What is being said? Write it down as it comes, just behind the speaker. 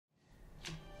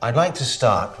I'd like to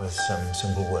start with some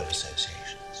simple word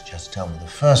associations. Just tell me the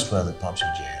first word that pops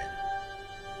into your head.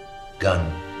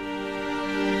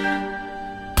 Gun.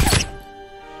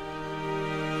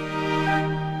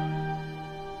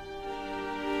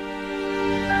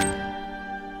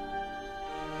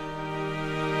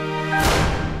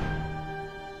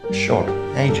 Shot.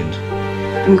 Agent.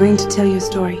 I'm going to tell you a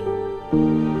story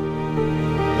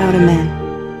about a man.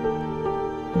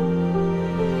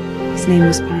 His name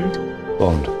was Bond.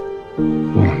 Bond.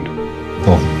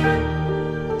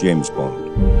 James Bond.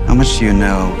 How much do you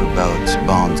know about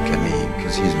Bond, Camille?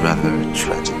 Because he's rather a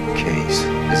tragic case.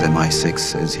 His MI6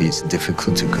 says he's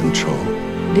difficult to control.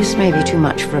 This may be too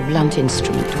much for a blunt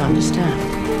instrument to understand,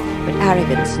 but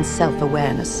arrogance and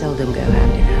self-awareness seldom go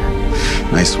hand in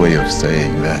hand. Nice way of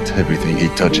saying that everything he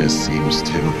touches seems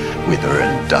to wither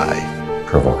and die.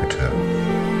 Provocateur.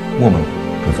 Woman.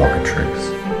 Provocatrice.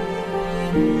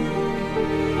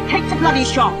 Take the bloody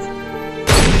shot!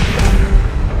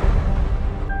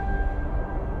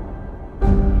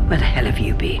 Where the hell have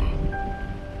you been?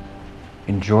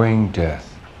 Enjoying death.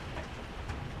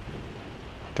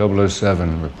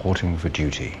 007 reporting for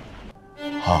duty.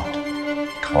 Heart.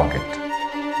 Target.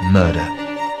 Murder.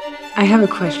 I have a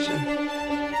question.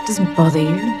 Does it bother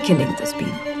you killing those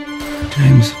people?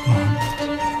 James Bond.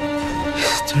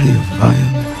 History of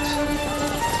violence.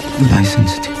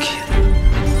 License to kill.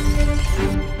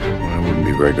 I wouldn't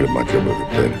be very good at my job if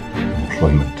it did.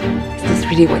 Employment. Is this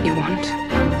really what you want?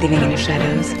 Living in the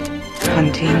shadows,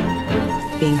 hunting,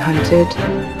 being hunted,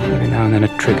 Every now and then a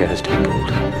trigger has to be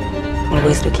pulled.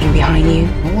 always looking behind you.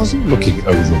 I wasn't looking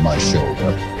over my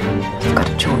shoulder. You've got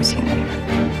a choice, you know.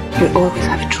 You always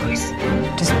have a choice.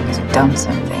 Just because you've done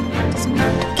something doesn't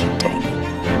mean to keep doing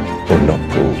it. Or not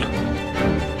pulled.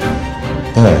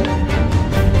 Bird.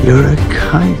 You're a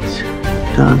kite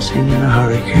dancing in a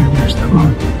hurricane, Mr.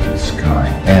 Bond. Sky.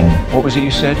 N. What was it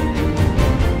you said?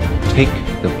 Take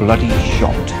the bloody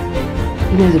shot.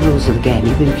 You know the rules of the game.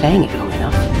 You've been playing it long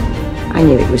enough. I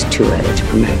knew it was too early to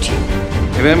promote you.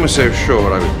 If Em was so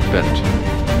sure I was bent,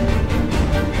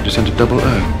 she'd have sent a 00.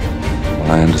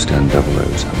 Well, I understand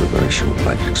 00s have a very short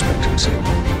life expectancy.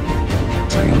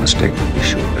 So your mistake would be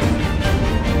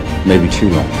short-lived. Maybe too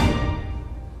long.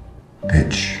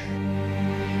 Pitch.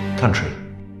 Country.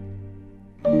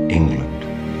 England.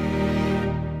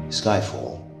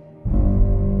 Skyfall.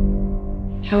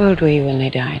 How old were you when they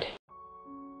died?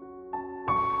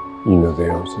 You know the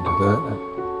answer to that.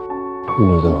 You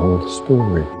know the whole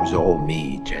story. It was all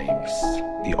me, James,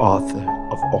 the author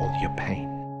of all your pain.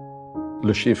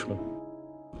 Le chiffre.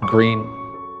 Green.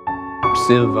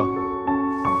 Silver.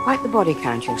 Quite the body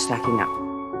count you're stacking up.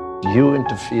 You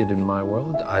interfered in my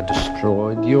world, I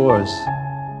destroyed yours.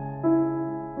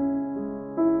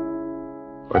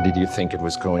 Or did you think it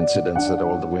was coincidence that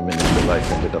all the women in your life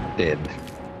ended up dead?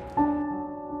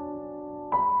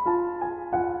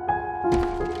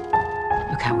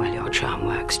 Look how well your charm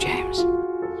works, James.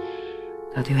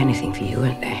 They'll do anything for you,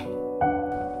 won't they?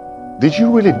 Did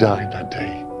you really die that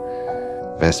day?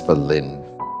 Vesper Lynn.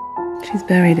 She's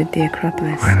buried at the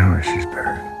Acropolis. I know where she's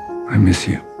buried. I miss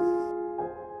you.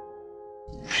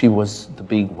 She was the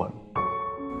big one.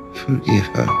 Forgive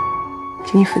her.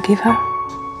 Can you forgive her?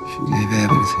 She gave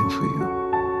everything for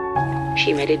you.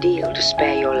 She made a deal to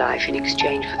spare your life in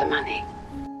exchange for the money.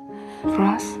 For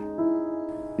us?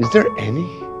 Is there any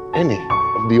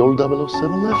of the old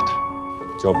 007 left?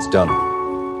 Job's done.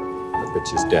 The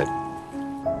bitch is dead.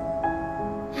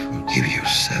 Forgive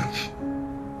yourself.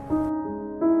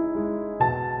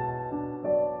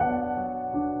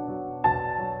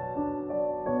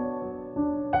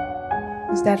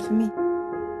 Is that for me?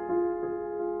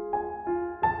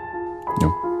 No.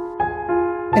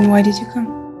 Then why did you come?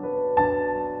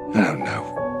 I don't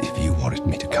know if you wanted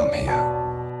me to come here.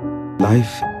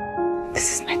 Life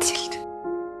This is Mathilde.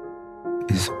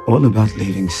 is all about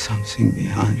leaving something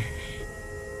behind.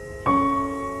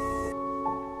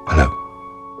 Hello.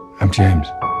 I'm James.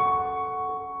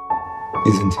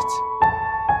 Isn't it?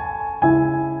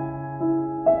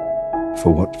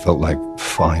 For what felt like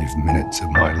 5 minutes of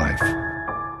my life,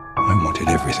 I wanted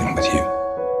everything with you.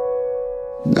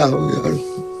 Now we are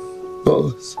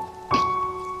both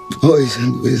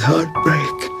poisoned with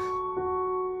heartbreak.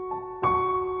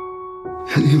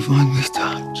 Anyone we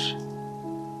touch,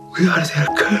 we are their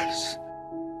curse.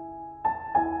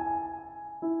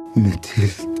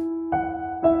 Mathilde,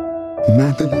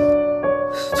 Madeline,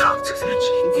 struck to their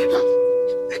cheek.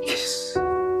 A kiss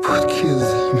would kill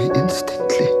them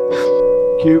instantly.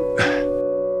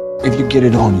 If you get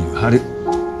it on you, how do you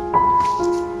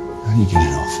get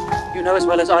it off? You know as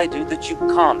well as I do that you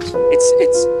can't.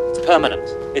 It's permanent.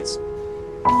 It's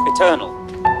eternal.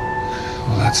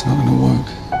 Well, that's not gonna work.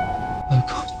 Oh,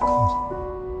 God, God.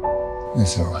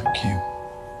 It's all right, Q.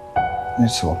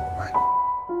 It's all right.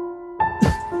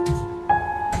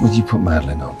 Would you put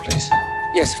Madeline on, please?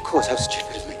 Yes, of course. How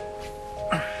stupid of me.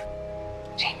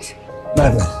 James.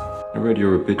 Madeline. I read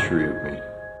your obituary of me.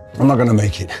 I'm not gonna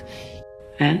make it.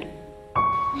 And?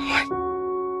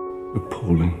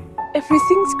 Appalling.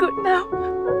 Everything's good now.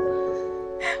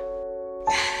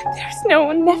 There's no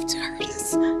one left to hurt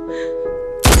us.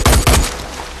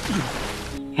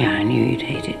 Yeah, I knew you'd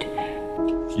hate it.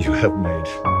 You have made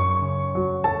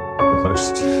the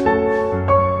most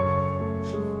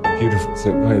beautiful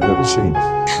thing I've ever seen.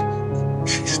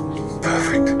 She's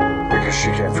perfect because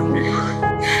she came from you.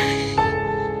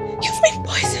 You've been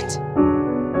poisoned.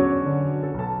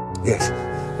 Yes.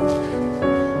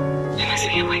 I must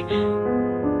be away.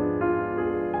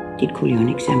 Did call you an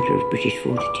exemplar of British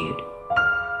fortitude.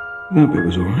 That bit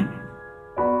was all right.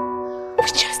 We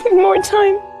just need more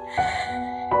time.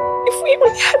 If we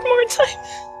only had more time.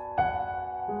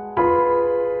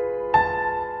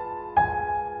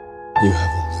 You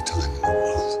have all the time in the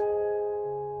world.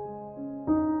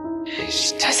 She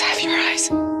does have your eyes.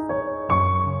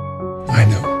 I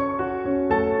know.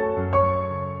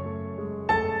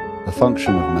 The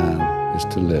function of man is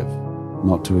to live,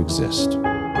 not to exist.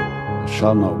 I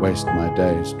shall not waste my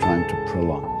days trying to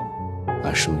prolong them.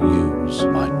 I shall use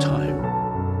my time.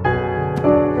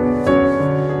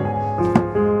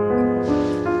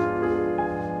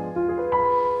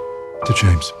 To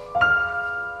James.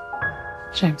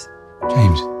 James.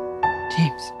 James.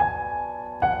 James.